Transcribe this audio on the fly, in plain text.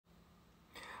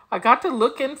I got to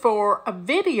looking for a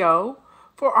video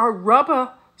for our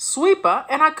Rubba Sweepa,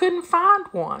 and I couldn't find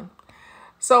one.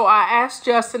 So I asked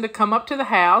Justin to come up to the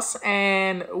house,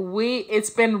 and it's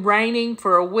been raining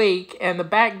for a week, and the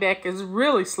back deck is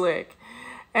really slick.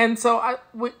 And so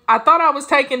I thought I was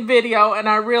taking video, and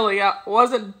I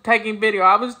wasn't taking video.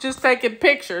 I was just taking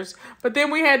pictures. But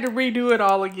then we had to redo it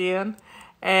all again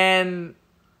and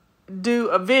do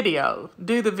the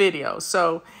video.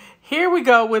 So here we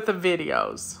go with the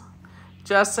videos.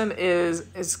 Justin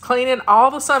is cleaning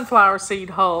all the sunflower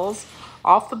seed hulls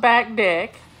off the back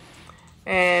deck,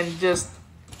 and just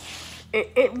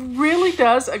it really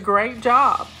does a great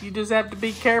job. You just have to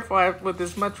be careful with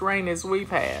as much rain as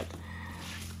we've had.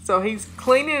 So he's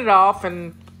cleaning it off,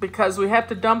 and because we have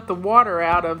to dump the water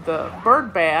out of the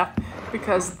bird bath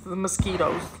because the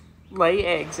mosquitoes lay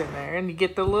eggs in there, and you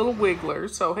get the little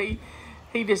wigglers. So he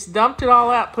just dumped it all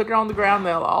out, put it on the ground,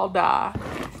 they'll all die.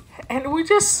 And we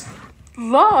just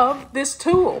love this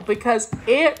tool because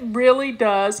it really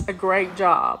does a great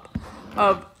job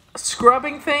of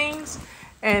scrubbing things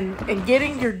and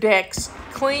getting your decks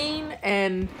clean,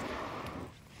 and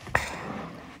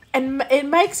it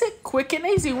makes it quick and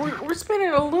easy. We're spending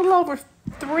a little over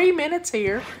 3 minutes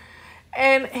here,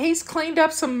 and he's cleaned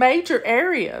up some major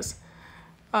areas.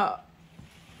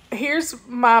 Here's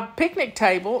my picnic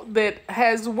table that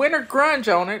has winter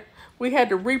grunge on it. We had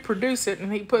to reproduce it,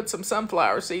 and he put some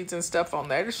sunflower seeds and stuff on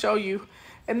there to show you.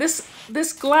 And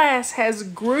this glass has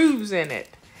grooves in it,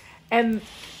 and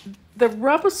the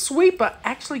Rubba Sweepa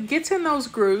actually gets in those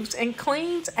grooves and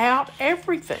cleans out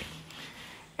everything.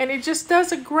 And it just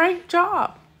does a great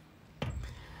job.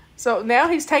 So now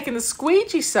he's taking the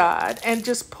squeegee side and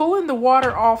just pulling the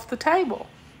water off the table.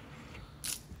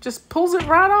 Just pulls it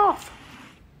right off.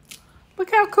 Look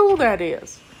how cool that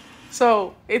is.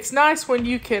 So it's nice when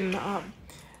you can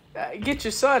get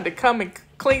your son to come and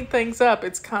clean things up.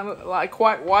 It's kind of like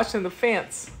whitewashing the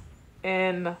fence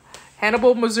in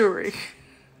Hannibal, Missouri,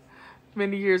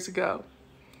 many years ago.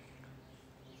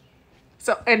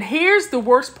 So, and here's the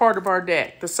worst part of our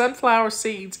deck. The sunflower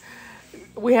seeds,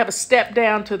 we have a step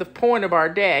down to the point of our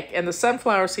deck, and the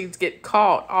sunflower seeds get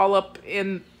caught all up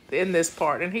in this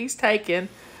part. And he's taking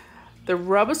the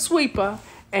Rubba Sweepa,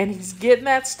 and he's getting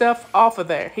that stuff off of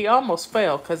there. He almost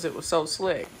fell because it was so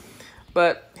slick.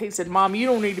 But he said, Mom, you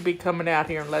don't need to be coming out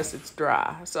here unless it's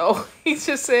dry. So he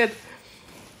just said,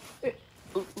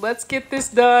 let's get this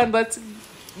done.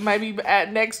 Maybe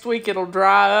next week it'll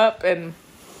dry up, and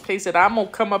he said, I'm going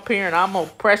to come up here and I'm going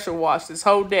to pressure wash this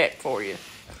whole deck for you.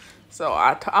 So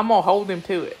I'm going to hold him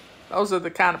to it. Those are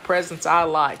the kind of presents I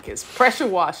like, is pressure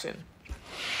washing.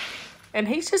 And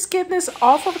he's just getting this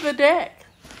off of the deck.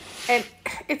 And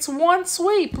it's one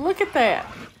sweep. Look at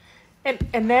that.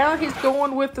 And now he's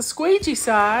going with the squeegee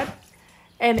side,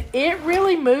 and it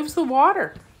really moves the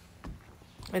water.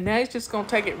 And now he's just going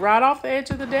to take it right off the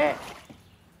edge of the deck.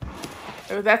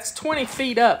 That's 20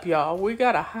 feet up, y'all. We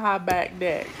got a high back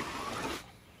deck.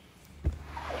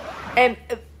 And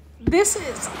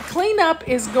cleanup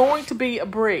is going to be a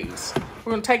breeze.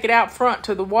 We're going to take it out front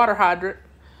to the water hydrant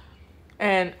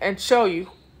and show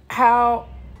you how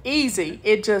easy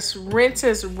it just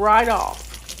rinses right off.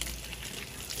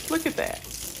 Look at that.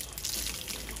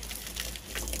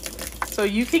 So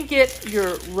you can get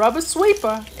your Rubba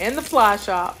Sweepa in the fly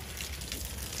shop,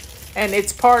 and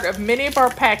it's part of many of our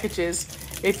packages.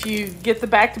 If you get the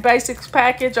Back to Basics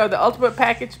package or the Ultimate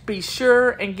package, be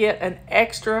sure and get an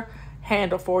extra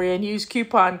handle for you and use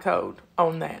coupon code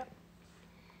on that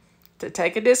to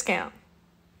take a discount.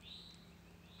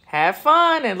 Have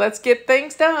fun, and let's get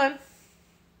things done.